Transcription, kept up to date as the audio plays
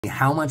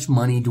How much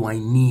money do I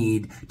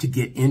need to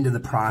get into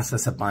the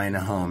process of buying a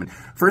home?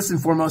 First and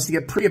foremost, to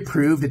get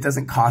pre-approved, it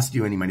doesn't cost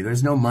you any money.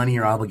 There's no money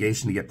or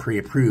obligation to get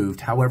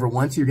pre-approved. However,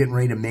 once you're getting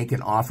ready to make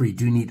an offer, you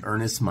do need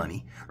earnest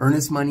money.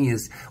 Earnest money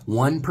is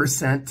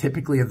 1%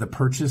 typically of the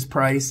purchase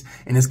price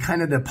and is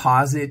kind of the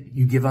deposit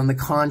you give on the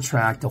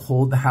contract to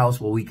hold the house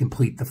while we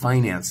complete the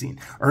financing.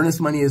 Earnest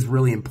money is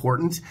really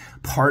important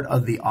part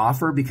of the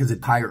offer because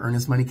higher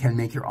earnest money can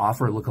make your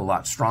offer look a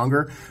lot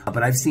stronger.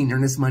 But I've seen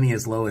earnest money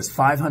as low as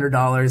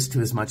 $500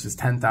 to as much as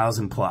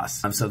 $10,000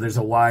 plus. So there's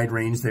a wide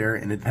range there,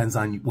 and it depends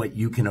on what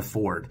you can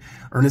afford.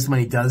 Earnest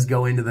money does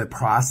go into the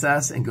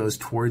process and goes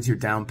towards your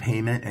down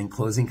payment and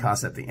closing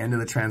costs at the end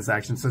of the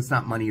transaction, so it's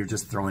not money you're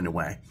just throwing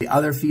away. The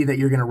other fee that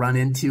you're going to run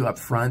into up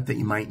front that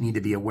you might need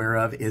to be aware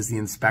of is the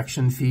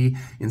inspection fee.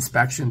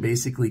 Inspection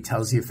basically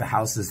tells you if the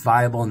house is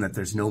viable and that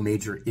there's no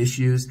major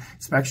issues.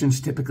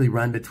 Inspections typically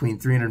run between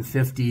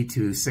 $350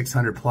 to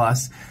 $600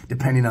 plus,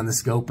 depending on the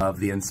scope of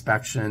the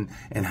inspection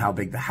and how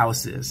big the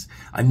house is.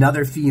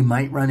 Another fee you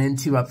might run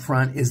into up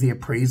front is the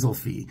appraisal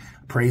fee.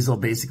 Appraisal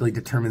basically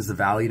determines the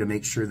value to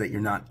make sure that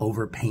you're not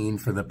overpaying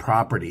for the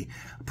property.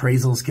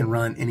 Appraisals can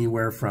run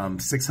anywhere from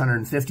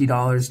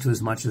 $650 to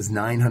as much as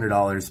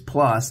 $900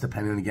 plus,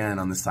 depending again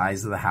on the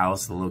size of the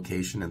house, the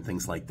location, and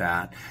things like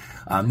that.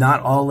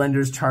 Not all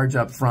lenders charge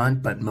up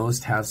front, but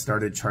most have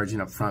started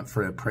charging up front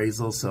for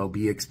appraisal, so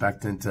be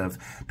expectant of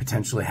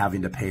potentially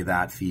having to pay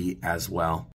that fee as well.